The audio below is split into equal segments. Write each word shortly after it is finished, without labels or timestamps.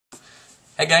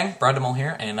Hey gang, BRADxDAxMOLE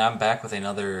here, and I'm back with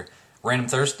another Random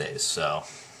Thursdays, so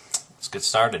let's get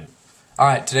started.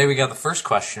 Alright, today we got the first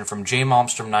question from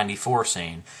JMomstrom94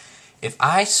 saying, if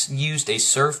I used a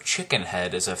surf chicken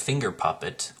head as a finger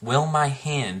puppet, will my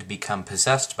hand become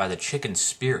possessed by the chicken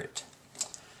spirit?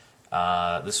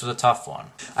 This was a tough one.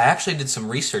 I actually did some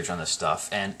research on this stuff,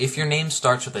 and if your name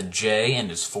starts with a J and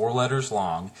is 4 letters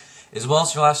long, as well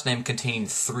as your last name containing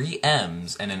 3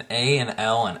 M's and an A, an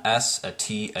L, an S, a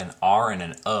T, an R, and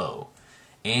an O,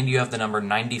 and you have the number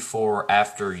 94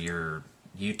 after your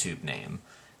YouTube name,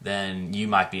 then you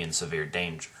might be in severe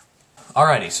danger.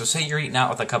 Alrighty, so say you're eating out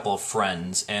with a couple of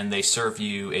friends and they serve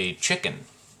you a chicken,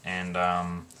 and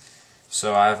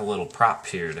so I have a little prop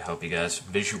here to help you guys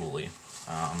visually.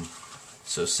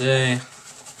 So say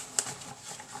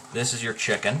this is your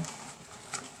chicken.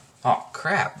 Oh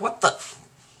crap, what the?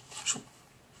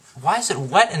 Why is it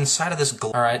wet inside of this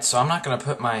glove? Alright, so I'm not going to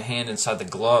put my hand inside the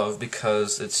glove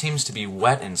because it seems to be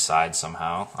wet inside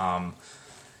somehow.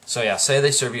 So yeah, say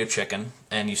they serve you a chicken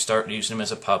and you start using them as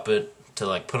a puppet to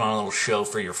like put on a little show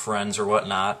for your friends or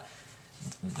whatnot.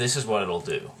 This is what it'll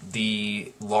do.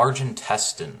 The large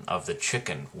intestine of the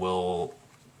chicken will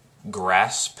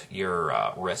grasp your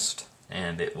wrist,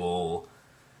 and it will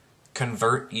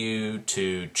convert you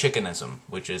to chickenism,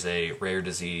 which is a rare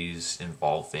disease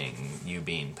involving you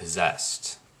being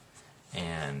possessed.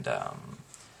 And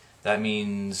that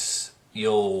means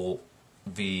you'll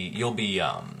be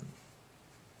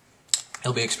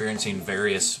experiencing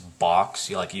various balks.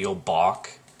 You'll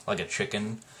balk like a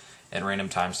chicken at random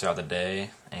times throughout the day,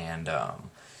 and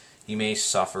you may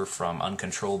suffer from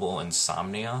uncontrollable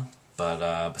insomnia.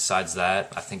 But besides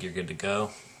that, I think you're good to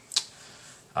go.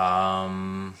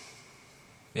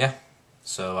 Yeah,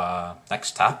 so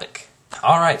next topic.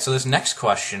 Alright, so this next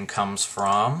question comes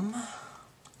from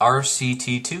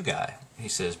RCT2 guy. He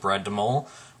says, BRADxDAxMOLE,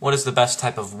 what is the best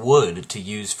type of wood to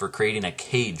use for creating a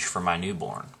cage for my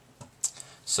newborn?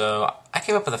 So I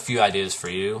came up with a few ideas for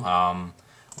you.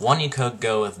 One, you could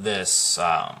go with this.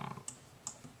 I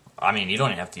mean, you don't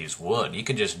even have to use wood. You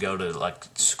could just go to like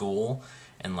school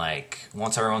and like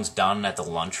once everyone's done at the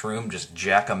lunchroom, just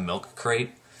jack a milk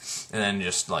crate and then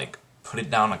just like put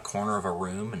it down a corner of a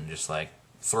room and just like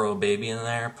throw a baby in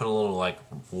there, put a little like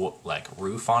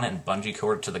roof on it and bungee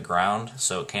cord it to the ground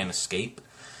so it can't escape.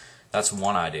 That's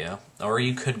one idea. Or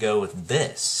you could go with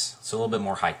this. It's a little bit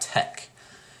more high tech.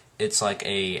 It's like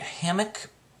a hammock,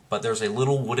 but there's a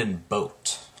little wooden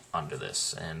boat under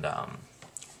this, and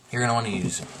you're gonna want to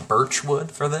use birch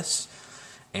wood for this,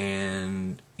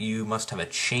 and you must have a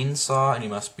chainsaw, and you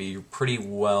must be pretty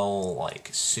well like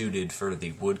suited for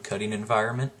the wood cutting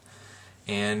environment.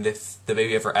 And if the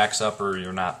baby ever acts up or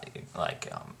you're not like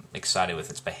excited with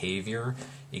its behavior,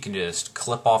 you can just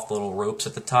clip off the little ropes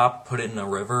at the top, put it in a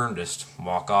river, and just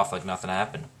walk off like nothing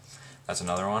happened. That's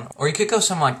another one. Or you could go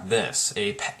something like this,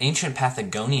 a ancient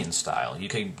Patagonian style. You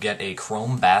could get a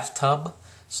chrome bathtub,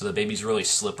 so the baby's really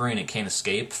slippery and it can't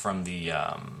escape from the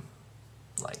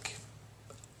like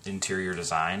interior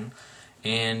design.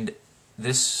 And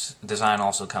this design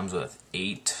also comes with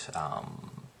 8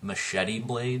 machete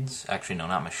blades. Actually, no,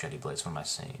 not machete blades. What am I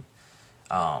saying?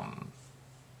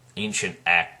 Ancient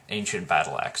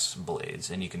battle axe blades,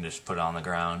 and you can just put it on the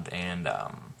ground, and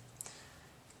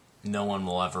no one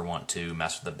will ever want to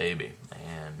mess with the baby.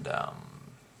 And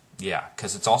yeah,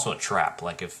 because it's also a trap.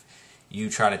 Like if you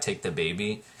try to take the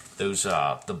baby, those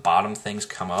the bottom things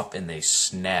come up and they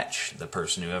snatch the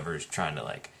person whoever is trying to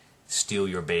like steal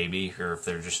your baby, or if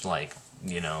they're just like,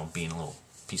 you know, being a little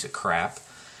piece of crap.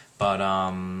 But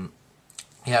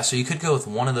yeah, so you could go with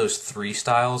one of those 3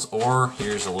 styles, or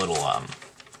here's a little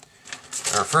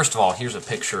or first of all, here's a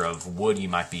picture of wood you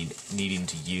might be needing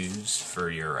to use for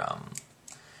your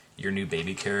new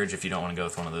baby carriage if you don't want to go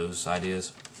with one of those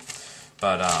ideas.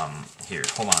 But here,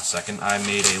 hold on a second. I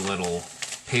made a little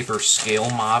paper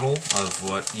scale model of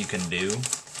what you can do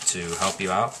to help you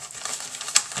out.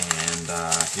 And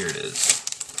here it is.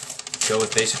 Go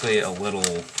with basically a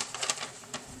little,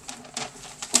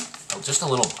 just a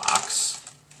little box.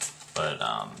 But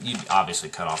you obviously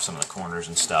cut off some of the corners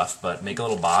and stuff, but make a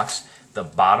little box. The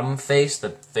bottom face, the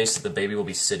face that the baby will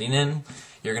be sitting in,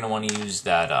 you're going to want to use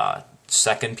that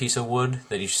second piece of wood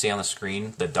that you see on the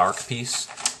screen, the dark piece,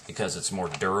 because it's more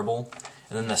durable.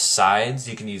 And then the sides,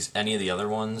 you can use any of the other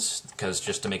ones, because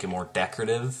just to make it more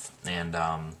decorative. And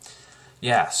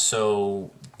yeah,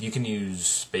 so you can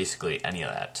use basically any of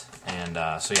that. And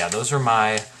so yeah, those are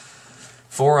my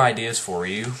 4 ideas for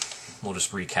you. We'll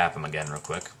just recap them again real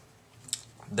quick.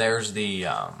 There's the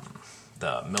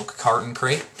milk carton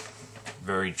crate,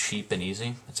 very cheap and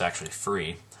easy. It's actually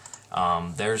free.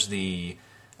 There's the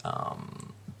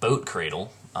boat boat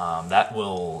cradle. That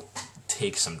will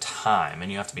take some time,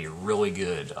 and you have to be a really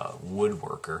good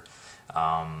woodworker,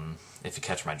 if you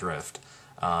catch my drift.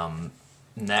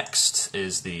 Next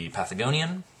is the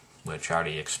Patagonian, which I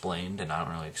already explained, and I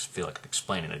don't really feel like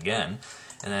explaining it again.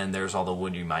 And then there's all the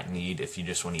wood you might need if you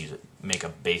just want to make a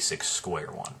basic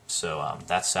square one. So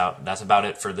that's about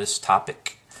it for this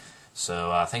topic.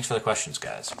 So thanks for the questions,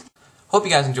 guys. Hope you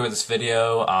guys enjoyed this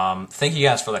video. Thank you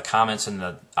guys for the comments and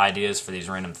the ideas for these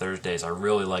Random Thursdays. I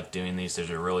really like doing these.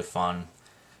 These are really fun.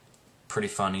 Pretty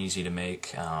fun, easy to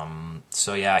make.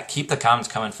 So yeah, keep the comments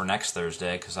coming for next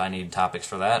Thursday because I need topics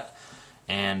for that.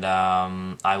 And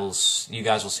you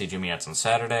guys will see Jimmy Nets on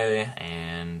Saturday.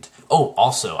 And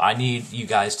also, I need you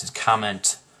guys to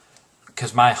comment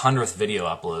because my 100th video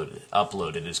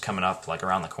uploaded is coming up like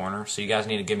around the corner. So you guys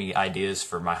need to give me ideas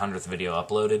for my 100th video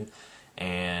uploaded,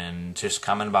 and just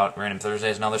comment about Random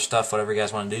Thursdays and other stuff, whatever you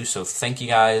guys want to do. So thank you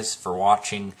guys for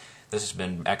watching. This has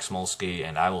been BRADxMOLE,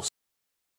 and I will